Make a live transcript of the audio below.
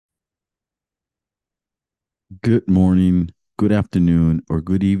Good morning, good afternoon, or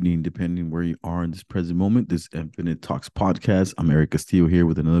good evening, depending where you are in this present moment. This Infinite Talks podcast. I'm Eric Castillo here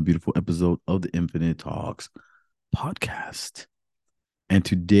with another beautiful episode of the Infinite Talks podcast. And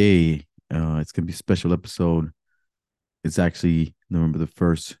today, it's going to be a special episode. It's actually November the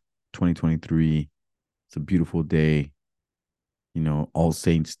 1st, 2023. It's a beautiful day, All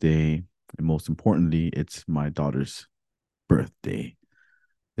Saints Day. And most importantly, it's my daughter's birthday.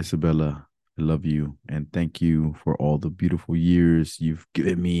 Isabella, I love you and thank you for all the beautiful years you've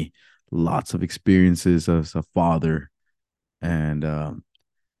given me. Lots of experiences as a father, and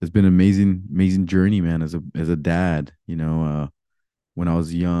it's been an amazing, amazing journey, man. As a dad, when I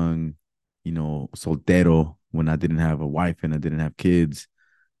was young, soltero, when I didn't have a wife and I didn't have kids,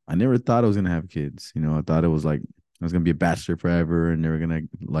 I never thought I was gonna have kids. I thought it was like I was gonna be a bachelor forever and never gonna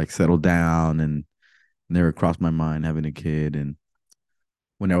like settle down, and never crossed my mind having a kid. And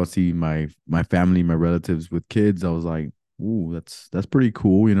when I would see my family, my relatives with kids, I was like, "Ooh, that's pretty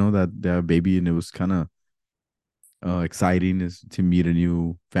cool," that baby, and it was kind of exciting is to meet a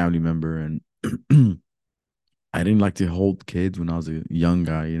new family member. And I didn't like to hold kids when I was a young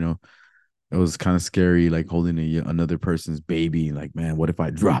guy. It was kind of scary, like holding another person's baby. Like, man, what if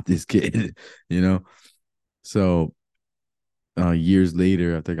I drop this kid? you know. So years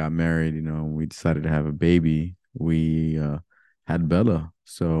later, after I got married, we decided to have a baby. We had Bella.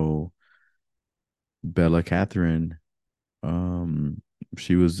 So Bella Catherine. Um,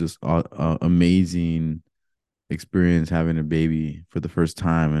 she was just amazing experience having a baby for the first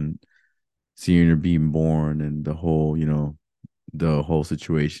time and seeing her being born, and the whole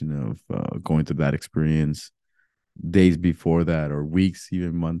situation of going through that experience. Days before that, or weeks,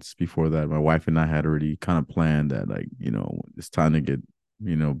 even months before that, my wife and I had already kind of planned that, like, it's time to get,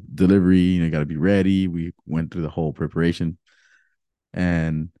 delivery, got to be ready. We went through the whole preparation,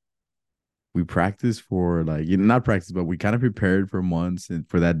 and we practiced for, like, not practice, but we kind of prepared for months and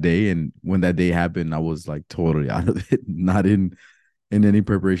for that day. And when that day happened, I was like totally out of it, not in any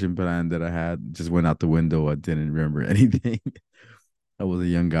preparation plan that I had. Just went out the window. I didn't remember anything. I was a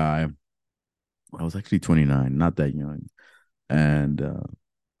young guy. I was actually 29, not that young. And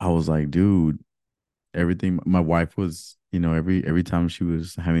I was like, dude, everything. My wife was, every time she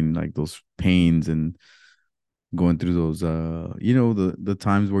was having like those pains and going through those the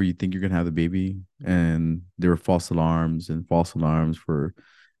times where you think you're gonna have the baby, and there were false alarms for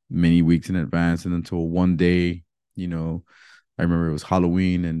many weeks in advance, and until one day, you know I remember it was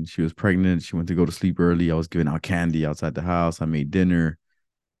Halloween and she was pregnant. She went to go to sleep early. I was giving out candy outside the house. I made dinner,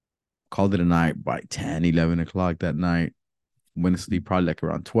 called it a night by 10, 11 o'clock that night. Went to sleep probably like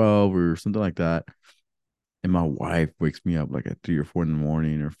around 12 or something like that. And my wife wakes me up like at 3 or 4 in the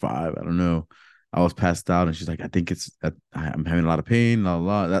morning or 5. I don't know. I was passed out, and she's like, I think it's that I'm having a lot of pain, la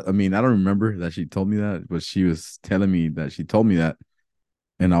la. I mean, I don't remember that she told me that, but she was telling me that she told me that,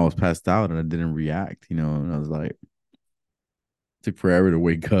 and I was passed out and I didn't react, and I was like, took forever to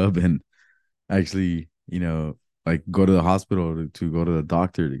wake up and actually, like go to the hospital to go to the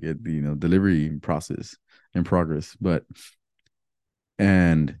doctor to get the, delivery process in progress. But,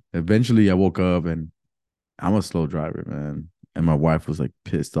 and eventually I woke up, and I'm a slow driver, man. And my wife was like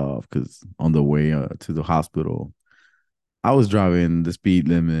pissed off because on the way to the hospital, I was driving the speed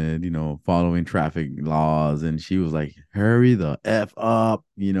limit, following traffic laws. And she was like, hurry the F up,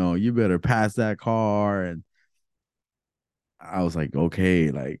 you better pass that car. And I was like,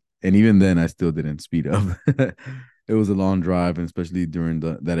 okay, like, and even then I still didn't speed up. It was a long drive, and especially during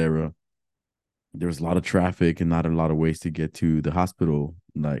that era, there was a lot of traffic and not a lot of ways to get to the hospital.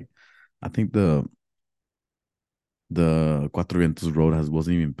 Like, I think the Cuatro Vientos road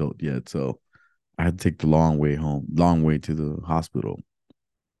wasn't even built yet, so I had to take the long way home, long way to the hospital.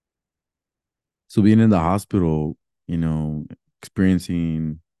 So being in the hospital,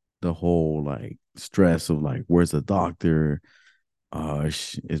 experiencing the whole like stress of like, where's the doctor?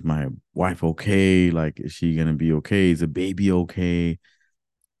 Is my wife okay? Like, is she gonna be okay? Is the baby okay?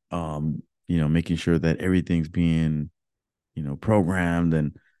 Making sure that everything's being, programmed,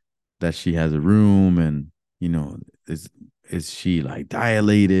 and that she has a room, and you know, is is she like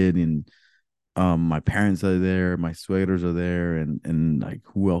dilated, and my parents are there, my suegros are there, and like,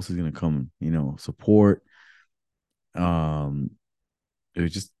 who else is gonna come, support. Um, it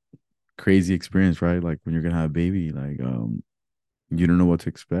was just crazy experience, right? Like, when you're gonna have a baby, like, you don't know what to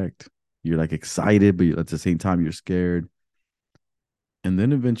expect. You're like excited, but at the same time you're scared. And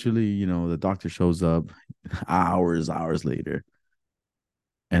then eventually, the doctor shows up hours later,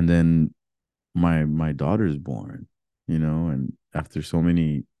 and then my daughter's born, and after so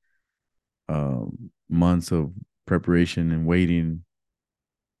many months of preparation and waiting,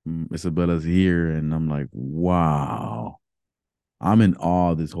 Isabella's here, and I'm like, wow. I'm in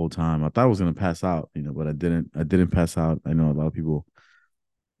awe this whole time. I thought I was gonna pass out, but I didn't. I didn't pass out. I know a lot of people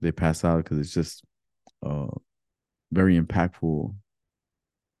they pass out because it's just a very impactful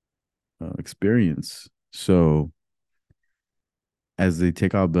experience. So as they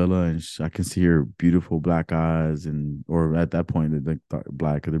take out Bella, and I can see her beautiful black eyes, and or at that point they're like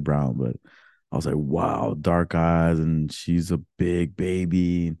black or they're brown, but I was like, wow, dark eyes, and she's a big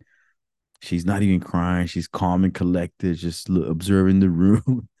baby. She's not even crying. She's calm and collected, just observing the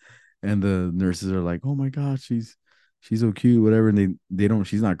room. And the nurses are like, "Oh my gosh, she's so cute, whatever." And they don't.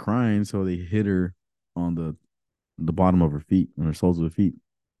 She's not crying, so they hit her on the bottom of her feet, on her soles of her feet.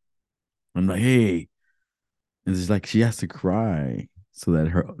 I'm like, "Hey," and it's like she has to cry so that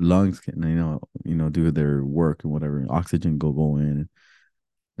her lungs can, do their work and whatever, and oxygen go in. And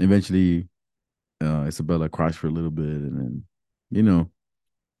eventually, Isabella cries for a little bit, and then, you know,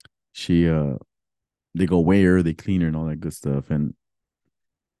 she they go weigh her, they clean her, and all that good stuff. And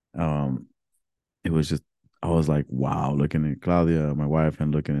um, it was just I was like, wow, looking at Claudia, my wife,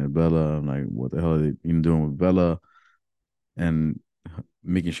 and looking at Bella. I'm like, what the hell are they even doing with Bella? And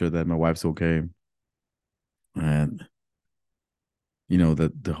making sure that my wife's okay. And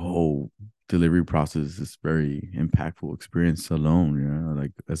that the whole delivery process is very impactful experience alone.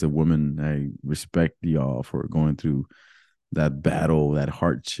 Like as a woman, I respect y'all for going through that battle, that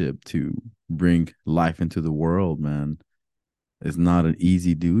hardship to bring life into the world, man. It's not an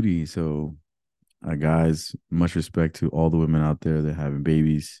easy duty. So, guys, much respect to all the women out there that are having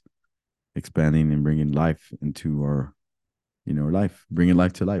babies, expanding and bringing life into our life, bringing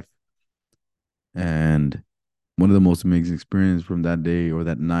life to life. And one of the most amazing experiences from that day or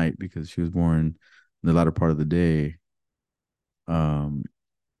that night, because she was born in the latter part of the day. Um,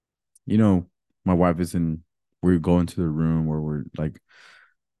 you know, my wife is in. We're going to the room where we're like,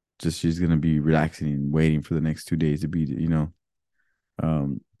 just she's gonna be relaxing and waiting for the next 2 days to be,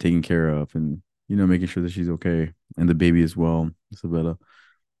 taken care of, and making sure that she's okay and the baby as well, Isabella.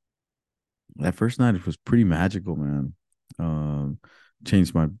 That first night it was pretty magical, man. Um,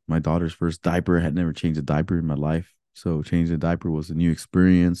 changed my daughter's first diaper. I had never changed a diaper in my life, so changing a diaper was a new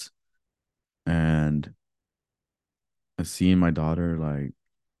experience. And seeing my daughter like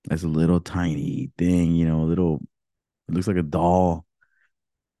as a little tiny thing, little, it looks like a doll,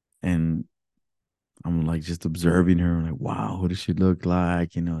 and I'm like just observing her. I'm like, wow, who does she look like?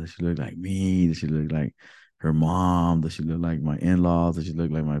 Does she look like me? Does she look like her mom? Does she look like my in-laws? Does she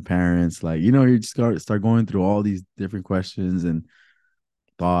look like my parents? Like, you just start going through all these different questions and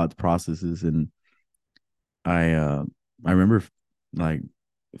thoughts, processes. And I remember like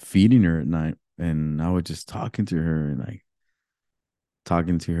feeding her at night, and I was just talking to her and like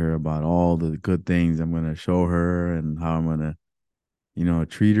talking to her about all the good things I'm gonna show her and how I'm gonna,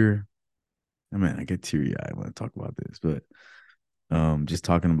 treat her. I mean, I get teary eyed when I talk about this, but just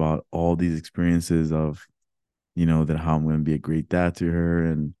talking about all these experiences of, that how I'm gonna be a great dad to her,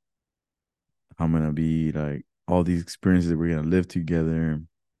 and how I'm gonna be like all these experiences that we're gonna live together.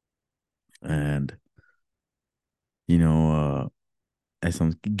 And, you know, as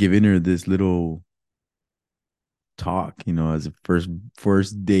I'm giving her this little talk, as a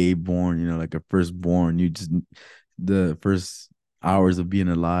first day born, like a firstborn, you just the first hours of being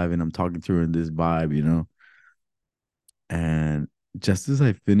alive, and I'm talking to her in this vibe, and just as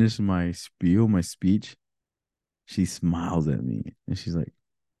I finish my spiel, my speech, she smiles at me, and she's like,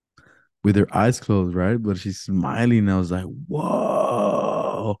 with her eyes closed, right? But she's smiling. And I was like,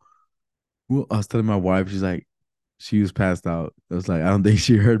 whoa. Well, I was telling my wife, she's like, she was passed out. I was like, I don't think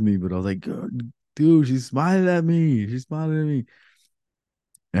she heard me, but I was like, dude, she's smiling at me. She's smiling at me.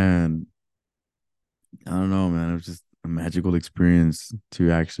 And I don't know, man. It was just a magical experience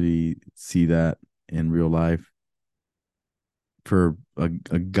to actually see that in real life for a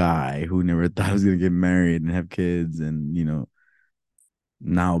guy who never thought he was gonna get married and have kids, and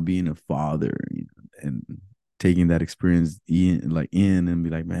now being a father, and taking that experience in and be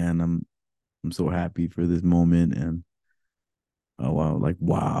like, man, I'm so happy for this moment. And oh wow, like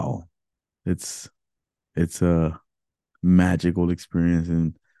wow, it's it's a magical experience.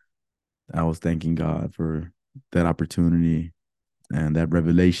 And I was thanking God for that opportunity and that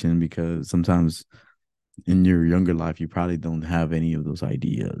revelation, because sometimes in your younger life you probably don't have any of those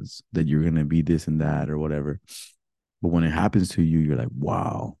ideas that you're going to be this and that or whatever, but when it happens to you, you're like,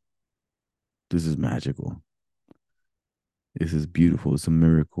 wow, this is magical, this is beautiful, it's a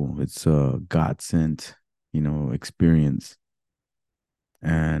miracle, it's a God sent experience.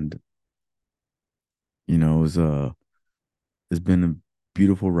 And it's been a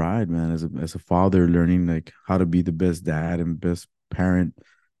beautiful ride, man, as a father, learning like how to be the best dad and best parent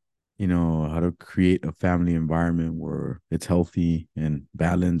how to create a family environment where it's healthy and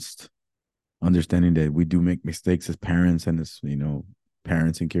balanced, understanding that we do make mistakes as parents and as,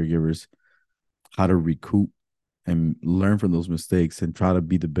 parents and caregivers, how to recoup and learn from those mistakes and try to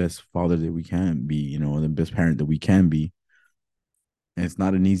be the best father that we can be, the best parent that we can be. And it's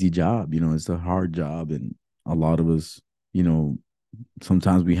not an easy job, it's a hard job. And a lot of us, you know,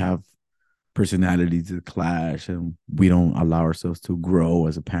 sometimes we have personalities that clash and we don't allow ourselves to grow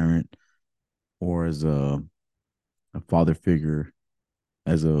as a parent or as a father figure,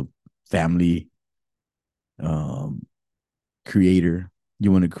 as a family um, creator.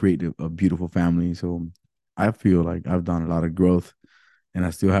 You want to create a beautiful family. So I feel like I've done a lot of growth and I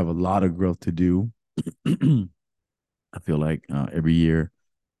still have a lot of growth to do. I feel like every year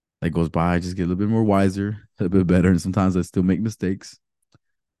that goes by, I just get a little bit more wiser, a little bit better. And sometimes I still make mistakes.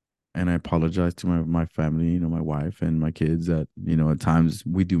 And I apologize to my family, my wife and my kids that, at times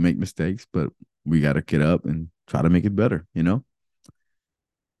we do make mistakes, but we got to get up and try to make it better.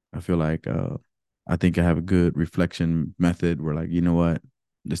 I feel like I think I have a good reflection method where, like, you know what,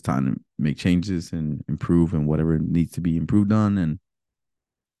 it's time to make changes and improve and whatever needs to be improved on. And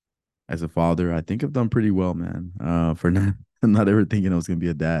as a father, I think I've done pretty well, man. For not ever thinking I was gonna be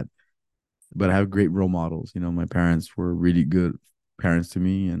a dad, but I have great role models. My parents were really good parents to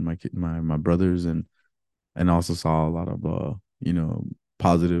me and my brothers, and also saw a lot of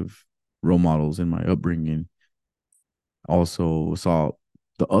positive role models in my upbringing. Also saw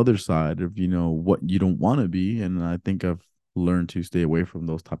the other side of what you don't want to be, and I think I've learned to stay away from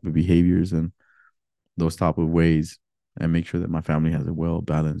those type of behaviors and those type of ways, and make sure that my family has a well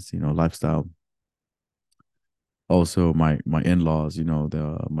balanced lifestyle. Also, my in-laws,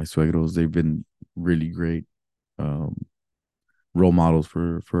 the my suegros, they've been really great um role models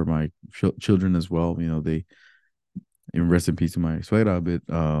for my children as well. They, and rest in peace to my suegra, but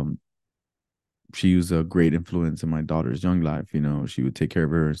she was a great influence in my daughter's young life. She would take care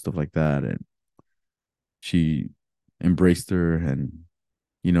of her and stuff like that, and she embraced her and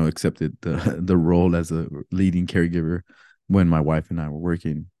accepted the the role as a leading caregiver when my wife and I were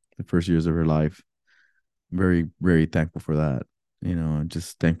working the first years of her life. Very, very thankful for that. And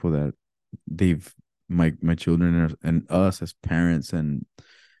just thankful that they've my children and us as parents, and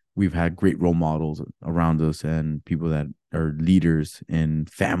we've had great role models around us and people that are leaders in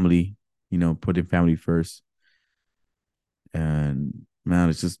family, putting family first. And man,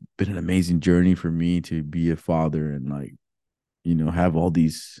 it's just been an amazing journey for me to be a father and, like, have all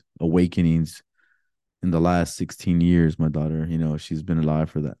these awakenings in the last 16 years. My daughter, she's been alive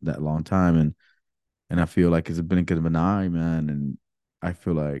for that long time, and I feel like it's a blink of an eye, man. And I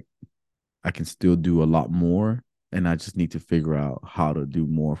feel like I can still do a lot more, and I just need to figure out how to do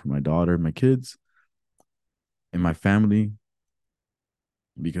more for my daughter, my kids, and my family,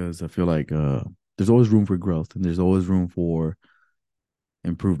 because I feel like there's always room for growth, and there's always room for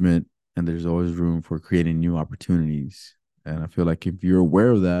improvement, and there's always room for creating new opportunities. And I feel like if you're aware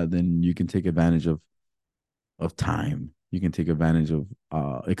of that, then you can take advantage of time. You can take advantage of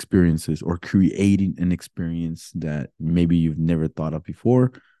experiences, or creating an experience that maybe you've never thought of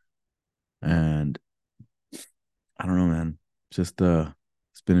before. And I don't know, man. Just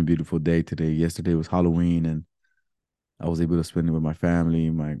it's been a beautiful day today. Yesterday was Halloween, and I was able to spend it with my family,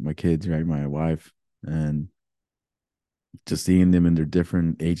 my kids, right, my wife, and just seeing them in their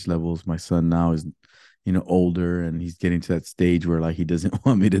different age levels. My son now is, older, and he's getting to that stage where, like, he doesn't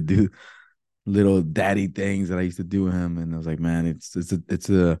want me to do little daddy things that I used to do with him. And I was like, man, it's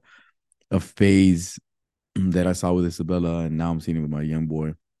a phase that I saw with Isabella, and now I'm seeing it with my young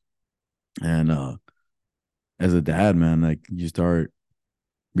boy. And as a dad, man, like, you start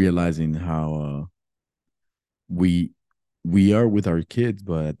realizing how we we are with our kids,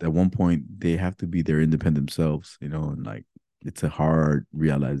 but at one point they have to be their independent selves, and, like, it's a hard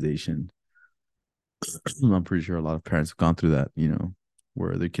realization. I'm pretty sure a lot of parents have gone through that,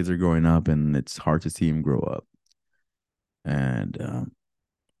 where their kids are growing up and it's hard to see them grow up. And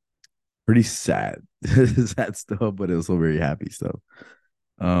pretty sad, sad stuff, but also very happy stuff.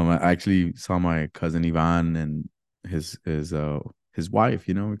 I actually saw my cousin Ivan and his wife,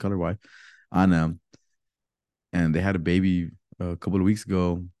 we call her wife, Anna, and they had a baby a couple of weeks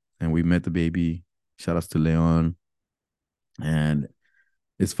ago, and we met the baby. Shout outs to Leon. And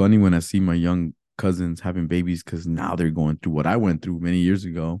it's funny when I see my young cousins having babies, because now they're going through what I went through many years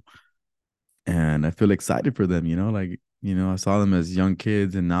ago, and I feel excited for them. Like, I saw them as young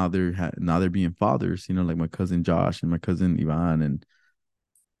kids, and now they're being fathers. Like my cousin Josh and my cousin Ivan,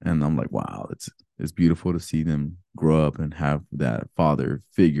 and I'm like, wow, it's beautiful to see them grow up and have that father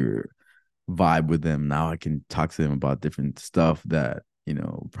figure vibe with them. Now I can talk to them about different stuff that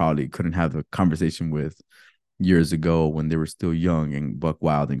probably couldn't have a conversation with years ago when they were still young and buck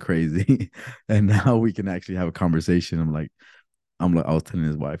wild and crazy. And now we can actually have a conversation. I'm like, I was telling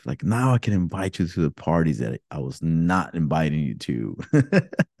his wife, like, now I can invite you to the parties that I was not inviting you to.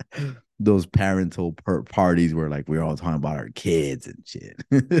 Those parental parties where like we're all talking about our kids and shit.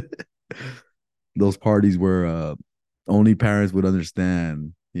 Those parties where only parents would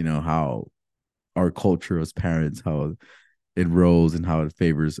understand, how our culture as parents, how it rolls and how it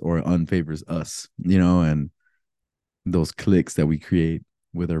favors or unfavors us, and those cliques that we create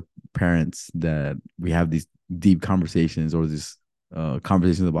with our parents, that we have these deep conversations or these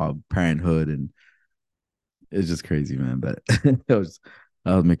conversations about parenthood, and it's just crazy, man. But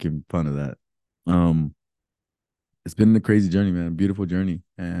I was making fun of that. Um, it's been a crazy journey, man, beautiful journey,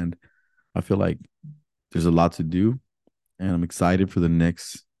 and I feel like there's a lot to do, and I'm excited for the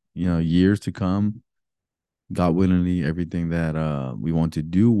next years to come. God willingly, everything that we want to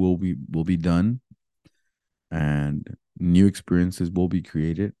do will be done, and new experiences will be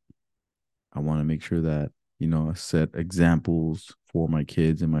created. I want to make sure that I set examples for my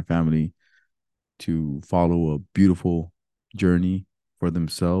kids and my family to follow a beautiful journey for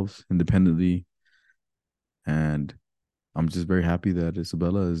themselves independently. And I'm just very happy that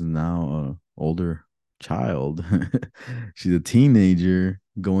Isabella is now a older child. She's a teenager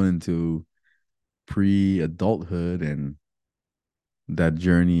going into pre-adulthood, and that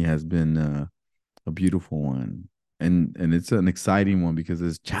journey has been a beautiful one. And it's an exciting one because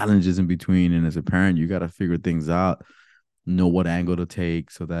there's challenges in between, and as a parent you got to figure things out, know what angle to take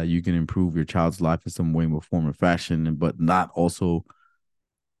so that you can improve your child's life in some way, form, or fashion, but not also,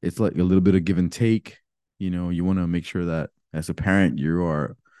 it's like a little bit of give and take. You want to make sure that as a parent you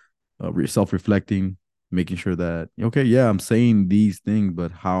are self-reflecting, making sure that, okay, yeah, I'm saying these things,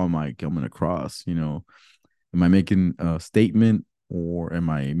 but how am I coming across? Am I making a statement, or am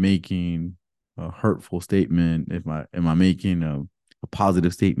I making a hurtful statement? If I am I making a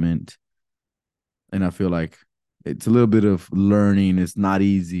positive statement? And I feel like it's a little bit of learning. It's not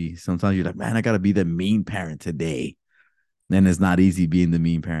easy. Sometimes you're like, man, I gotta be the mean parent today. And it's not easy being the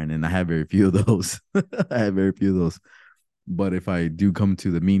mean parent. And I have very few of those. I have very few of those. But if I do come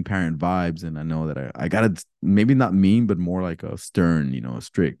to the mean parent vibes, and I know that I gotta, maybe not mean, but more like a stern,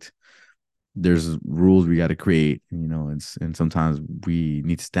 strict. There's rules we got to create, and sometimes we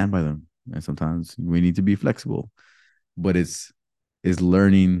need to stand by them, and sometimes we need to be flexible. But it's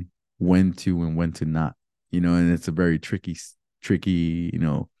learning when to and when to not, and it's a very tricky,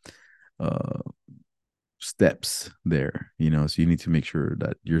 uh, steps there, so you need to make sure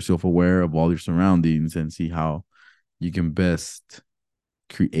that you're self-aware of all your surroundings and see how you can best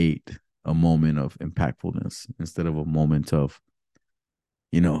create a moment of impactfulness instead of a moment of,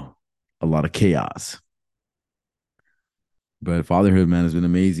 you know, a lot of chaos. But fatherhood, man, has been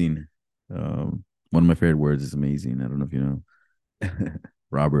amazing. One of my favorite words is amazing. I don't know if you know.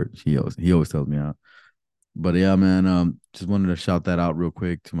 Robert, he always tells me out. But yeah, man, just wanted to shout that out real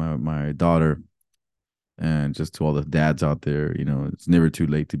quick to my daughter, and just to all the dads out there. It's never too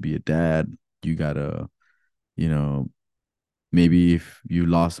late to be a dad. You gotta, you know, maybe if you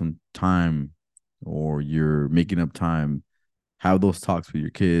lost some time or you're making up time, have those talks with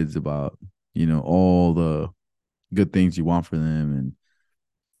your kids about, all the good things you want for them,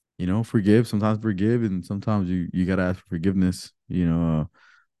 and forgive, and sometimes you got to ask for forgiveness,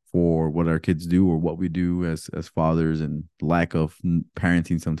 for what our kids do or what we do as fathers, and lack of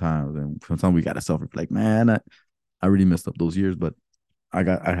parenting sometimes. And sometimes we got to self-reflect, man, I really messed up those years, but I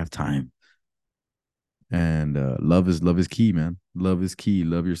have time. And love is key, man. Love is key.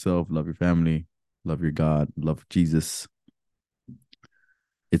 Love yourself, love your family, love your God, love Jesus.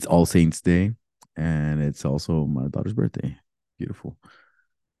 It's All Saints Day, and it's also my daughter's birthday. Beautiful.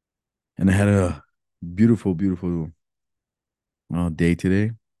 And I had a beautiful day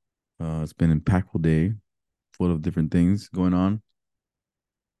today. It's been an impactful day, full of different things going on.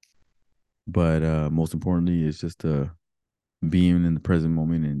 But most importantly, it's just being in the present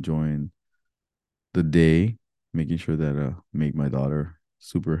moment and enjoying the day, making sure that make my daughter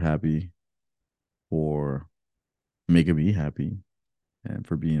super happy for making me happy and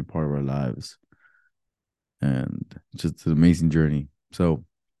for being a part of our lives. And just an amazing journey. So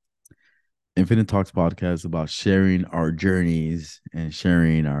Infinite Talks podcast is about sharing our journeys and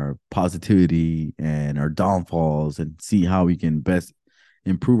sharing our positivity and our downfalls, and see how we can best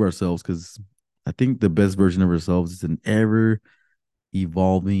improve ourselves. Because I think the best version of ourselves is an ever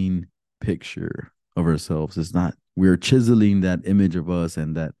evolving picture of ourselves. It's not, we're chiseling that image of us,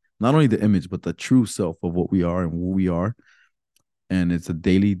 and that not only the image, but the true self of what we are and who we are. And it's a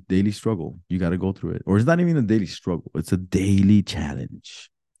daily struggle. You got to go through it. Or it's not even a daily struggle. It's a daily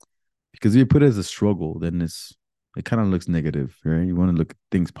challenge. Because if you put it as a struggle, then it kind of looks negative, right? You want to look at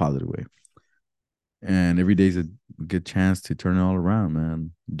things positive way. And every day is a good chance to turn it all around,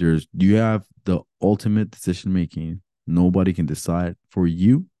 man. You have the ultimate decision making. Nobody can decide for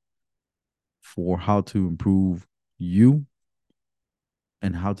you for how to improve you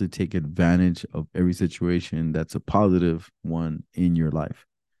and how to take advantage of every situation that's a positive one in your life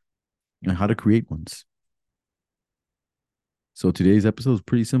and how to create ones. So today's episode is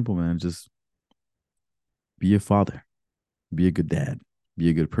pretty simple, man. Just be a father, be a good dad, be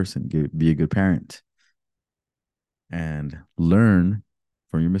a good person, be a good parent, and learn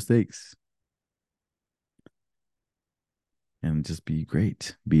from your mistakes and just be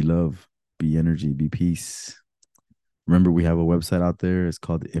great. Be love, be energy, be peace. Remember, we have a website out there. It's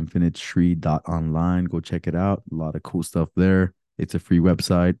called infinitetree.online. Go check it out. A lot of cool stuff there. It's a free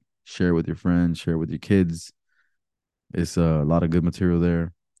website. Share it with your friends, share it with your kids. It's a lot of good material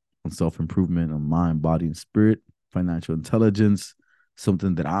there on self improvement, on mind, body, and spirit, financial intelligence,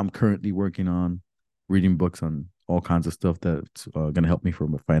 something that I'm currently working on, reading books on all kinds of stuff that's going to help me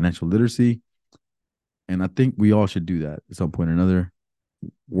from a financial literacy. And I think we all should do that at some point or another.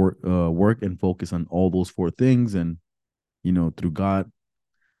 Work and focus on all those four things, and through God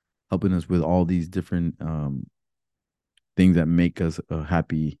helping us with all these different things that make us a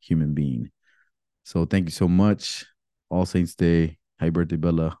happy human being. So thank you so much. All Saints Day. Happy birthday,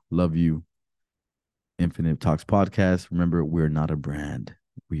 Bella. Love you. Infinite Talks Podcast. Remember, we're not a brand.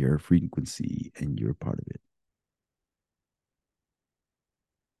 We are a frequency, and you're part of it.